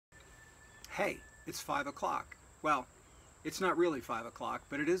hey, it's 5 o'clock. Well, it's not really 5 o'clock,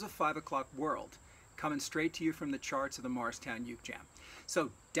 but it is a 5 o'clock world coming straight to you from the charts of the Morristown Uke Jam.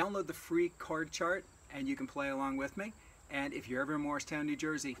 So download the free card chart and you can play along with me. And if you're ever in Morristown, New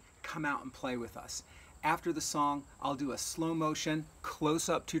Jersey, come out and play with us. After the song, I'll do a slow motion,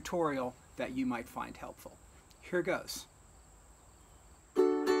 close-up tutorial that you might find helpful. Here goes.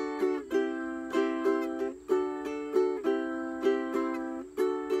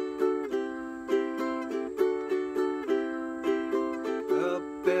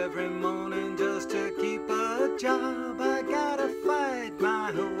 Up every morning just to keep a job, I gotta fight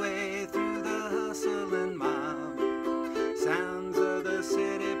my way through the hustling mob. Sounds of the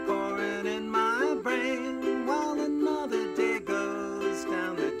city pouring in my brain while another day goes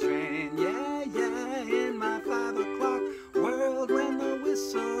down the drain. Yeah, yeah, in my 5 o'clock world when the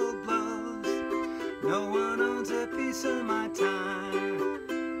whistle blows, no one owns a piece of my time.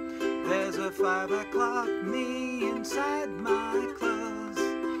 There's a 5 o'clock me inside my clothes,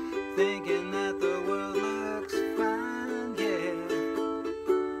 thinking that the world looks fine, yeah.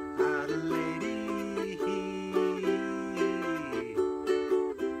 Adelaide,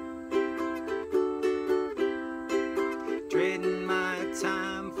 trading my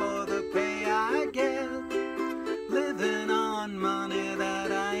time for the pay I get, living on money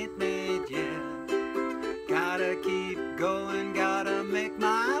that I ain't made yet. Gotta keep going, gotta make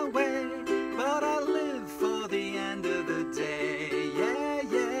my way, but I live for the end of the day. Yeah,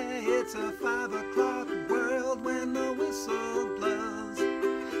 yeah, it's a 5 o'clock world when the whistle blows,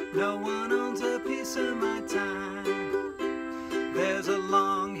 no one owns a piece of my time. There's a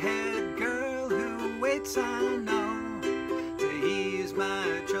long-haired girl who waits, I know, to ease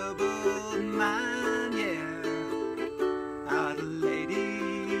my troubled mind, yeah. Adelaide,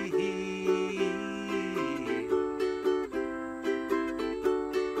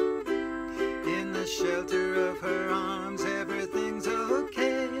 in the shelter of her arms, everything's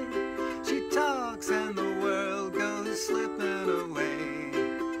okay. She talks and the world goes slipping away.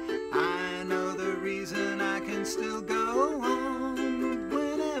 I know the reason I can still go on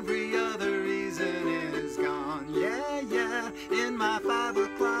when every other reason is gone. Yeah, yeah, in my 5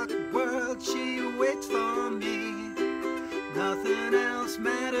 o'clock world she waits for me. Nothing else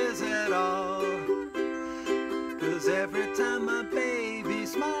matters at all, 'cause every time my baby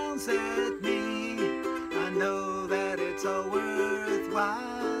smiles at me, I know that it's all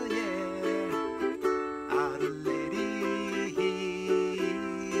worthwhile, yeah. Adelaide,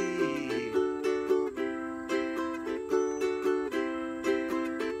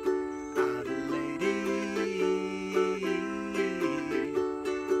 Adelaide,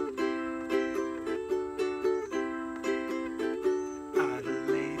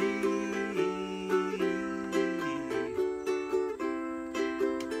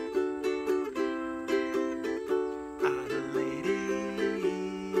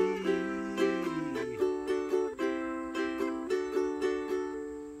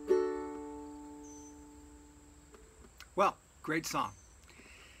 Well, great song.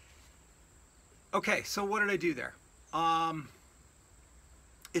 Okay, so what did I do there?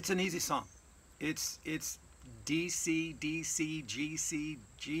 It's an easy song. It's DC, DC, GC,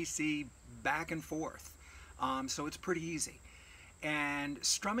 GC, back and forth. So it's pretty easy. And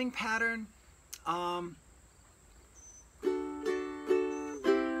strumming pattern, down,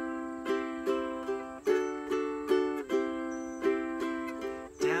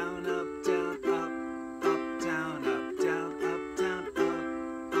 up, down, up, down, up, down, up, down,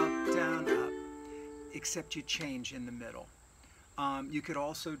 up, down, up. Except you change in the middle. You could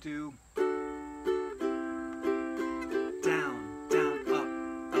also do down, down, up,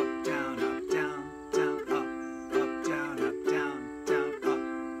 down, down, up, down,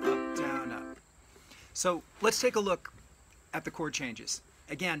 up, down, up. So let's take a look at the chord changes.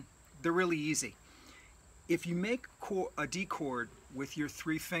 Again, they're really easy. If you make a D chord with your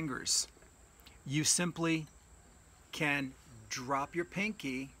 3 fingers, you simply can drop your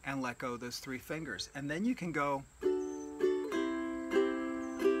pinky and let go of those 3 fingers. And then you can go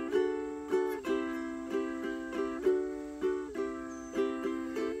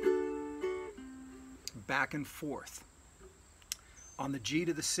back and forth. On the G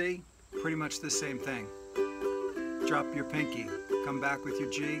to the C, pretty much the same thing. Drop your pinky, come back with your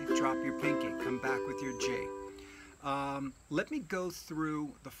G, drop your pinky, come back with your G. Let me go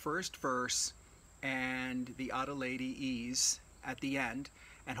through the first verse and the Adelaide E's at the end,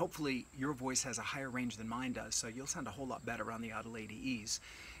 and hopefully your voice has a higher range than mine does, so you'll sound a whole lot better on the Adelaide E's.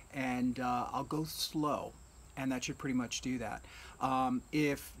 And I'll go slow, and that should pretty much do that.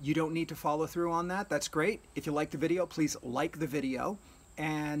 If you don't need to follow through on that, that's great. If you like the video, please like the video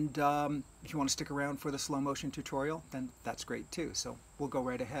And if you want to stick around for the slow motion tutorial, then that's great too. So we'll go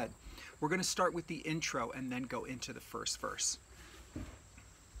right ahead. We're going to start with the intro and then go into the first verse.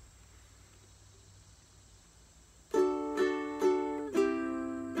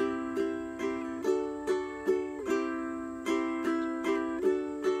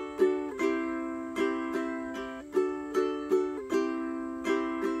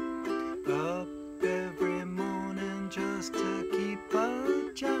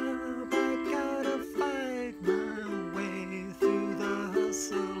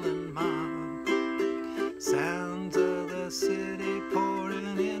 Sounds of the city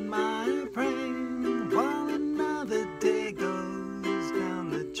pouring in my brain while another day goes down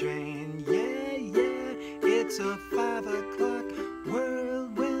the drain. Yeah, yeah, it's a 5 o'clock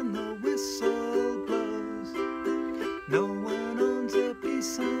world when the whistle blows. No one owns a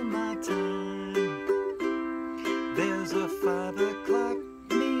piece of my time. There's a 5 o'clock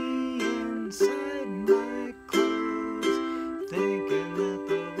me inside my clothes, thinking that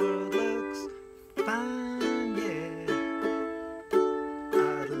the world looks fine.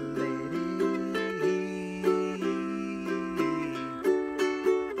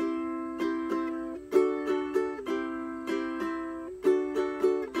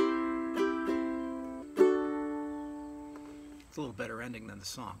 It's a little better ending than the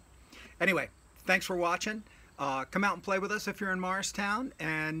song. Anyway, thanks for watching. Come out and play with us if you're in Morristown,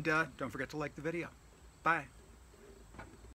 and don't forget to like the video. Bye.